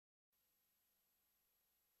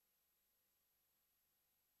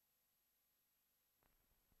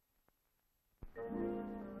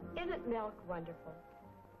Isn't milk wonderful?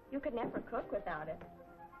 You could never cook without it.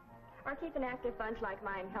 Or keep an active bunch like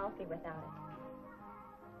mine healthy without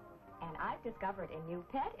it. And I've discovered in new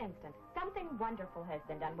Pet Instant, something wonderful has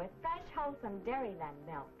been done with fresh, wholesome Dairyland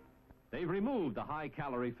milk. They've removed the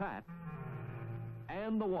high-calorie fat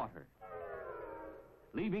and the water,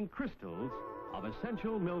 leaving crystals of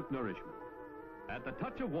essential milk nourishment. At the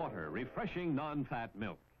touch of water, refreshing non-fat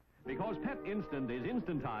milk. Because Pet Instant is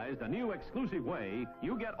instantized a new exclusive way,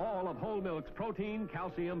 you get all of whole milk's protein,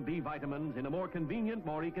 calcium, B vitamins in a more convenient,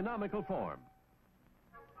 more economical form.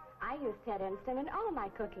 I use Pet Instant in all my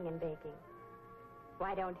cooking and baking.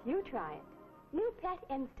 Why don't you try it? New Pet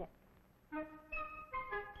Instant. Are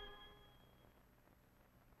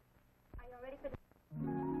you ready for the...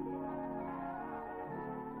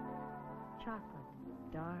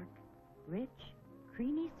 Chocolate, dark, rich,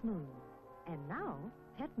 creamy smooth. And now,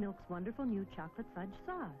 Pet Milk's wonderful new chocolate fudge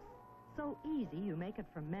sauce. So easy you make it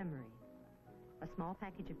from memory. A small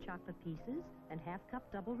package of chocolate pieces and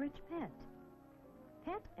half-cup double rich Pet.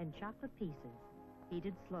 Pet and chocolate pieces,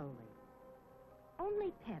 heated slowly.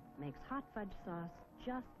 Only Pet makes hot fudge sauce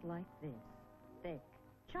just like this. Thick,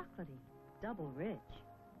 chocolatey, double rich.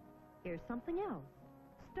 Here's something else.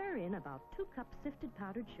 Stir in about 2 cups sifted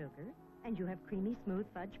powdered sugar, and you have creamy smooth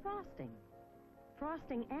fudge frosting.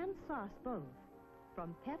 Frosting and sauce both,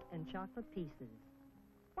 from Pet and chocolate pieces.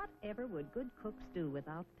 Whatever would good cooks do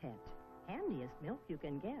without Pet? Handiest milk you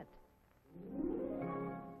can get.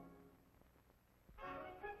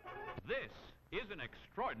 This is an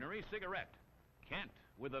extraordinary cigarette. Kent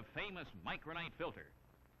with a famous micronite filter.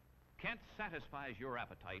 Kent satisfies your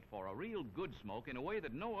appetite for a real good smoke in a way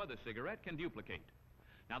that no other cigarette can duplicate.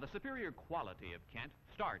 Now, the superior quality of Kent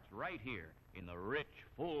starts right here in the rich,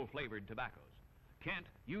 full-flavored tobaccos. Kent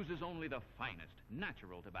uses only the finest,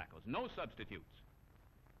 natural tobaccos, no substitutes.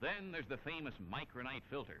 Then there's the famous micronite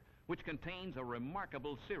filter, which contains a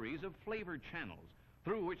remarkable series of flavored channels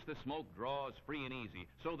through which the smoke draws free and easy,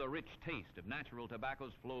 so the rich taste of natural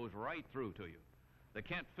tobaccos flows right through to you. The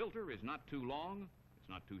Kent filter is not too long, it's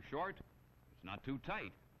not too short, it's not too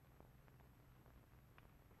tight.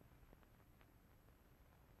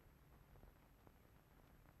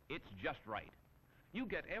 It's just right. You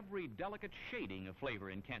get every delicate shading of flavor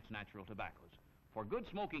in Kent's natural tobaccos. For good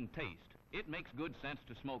smoking taste, it makes good sense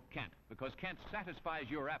to smoke Kent, because Kent satisfies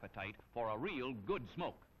your appetite for a real good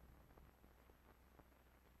smoke.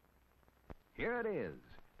 Here it is,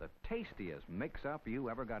 the tastiest mix-up you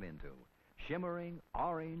ever got into. Shimmering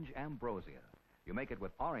orange ambrosia. You make it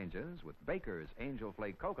with oranges, with Baker's Angel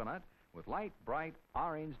Flake coconut, with light, bright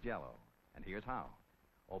orange jello. And here's how.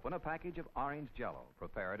 Open a package of orange jello,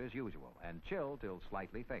 prepare it as usual, and chill till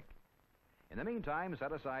slightly thick. In the meantime,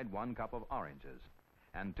 set aside 1 cup of oranges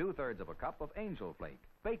and 2/3 of a cup of Angel Flake,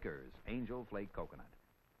 Baker's Angel Flake coconut.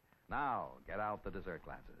 Now, get out the dessert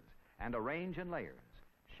glasses and arrange in layers.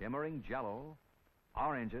 Shimmering jello,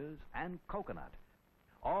 oranges, and coconut,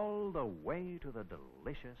 all the way to the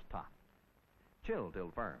delicious top. Chill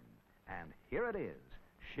till firm, and here it is,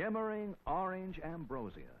 shimmering orange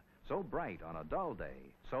ambrosia, so bright on a dull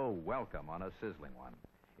day, so welcome on a sizzling one.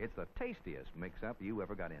 It's the tastiest mix-up you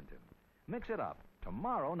ever got into. Mix it up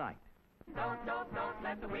tomorrow night. Don't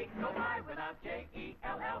let the week go by without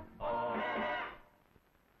J-E-L-L-O.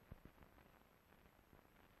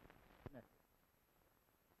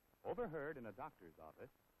 Overheard in a doctor's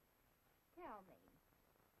office. Tell me,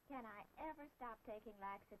 can I ever stop taking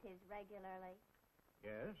laxatives regularly?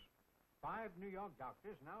 Yes. 5 New York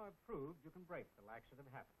doctors now have proved you can break the laxative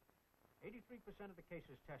habit. 83% of the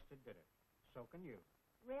cases tested did it. So can you.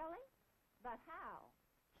 Really? But how?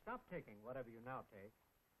 Stop taking whatever you now take.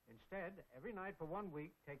 Instead, every night for 1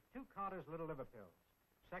 week, take 2 Carter's Little Liver Pills.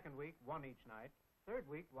 2nd week, 1 each night. 3rd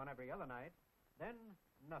week, 1 every other night. Then,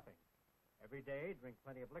 nothing. Every day, drink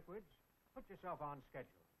plenty of liquids. Put yourself on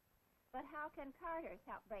schedule. But how can Carter's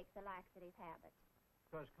help break the laxative habit?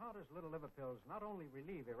 Because Carter's Little Liver Pills not only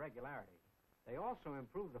relieve irregularity, they also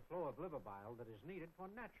improve the flow of liver bile that is needed for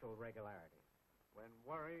natural regularity. When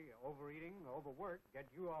worry, overeating, overwork get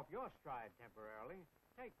you off your stride temporarily,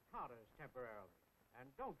 take Carter's temporarily. And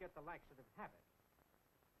don't get the laxative habit.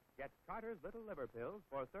 Get Carter's Little Liver Pills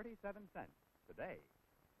for 37 cents today.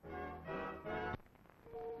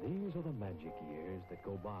 These are the magic years that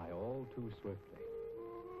go by all too swiftly.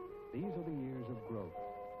 These are the years of growth,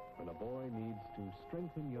 when a boy needs to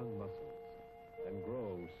strengthen young muscles and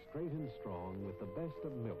grow straight and strong with the best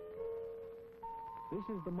of milk. This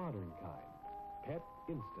is the modern kind, Pet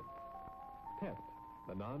Instant. Pet,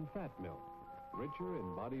 the non-fat milk, richer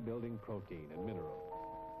in bodybuilding protein and minerals,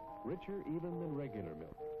 richer even than regular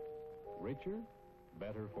milk. Richer,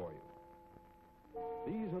 better for you.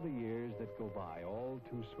 These are the years that go by all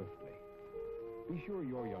too swiftly. Be sure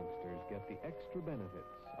your youngsters get the extra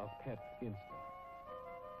benefits of Pet Instant.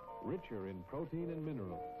 Richer in protein and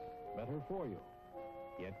minerals, better for you,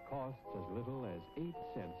 yet costs as little as 8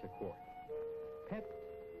 cents a quart. Pet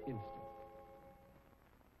Instant.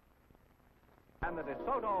 And the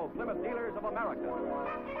DeSoto Plymouth Dealers of America.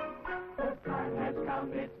 The time has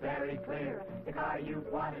come, it's very clear. The car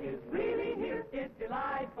you've wanted is really here. It's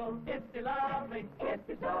delightful, it's lovely, it's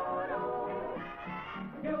DeSoto.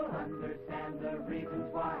 You'll understand the reasons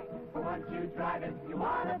why. For once you drive it, you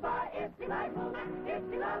want to buy. It's delightful, it's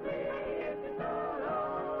lovely, it's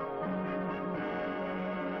DeSoto.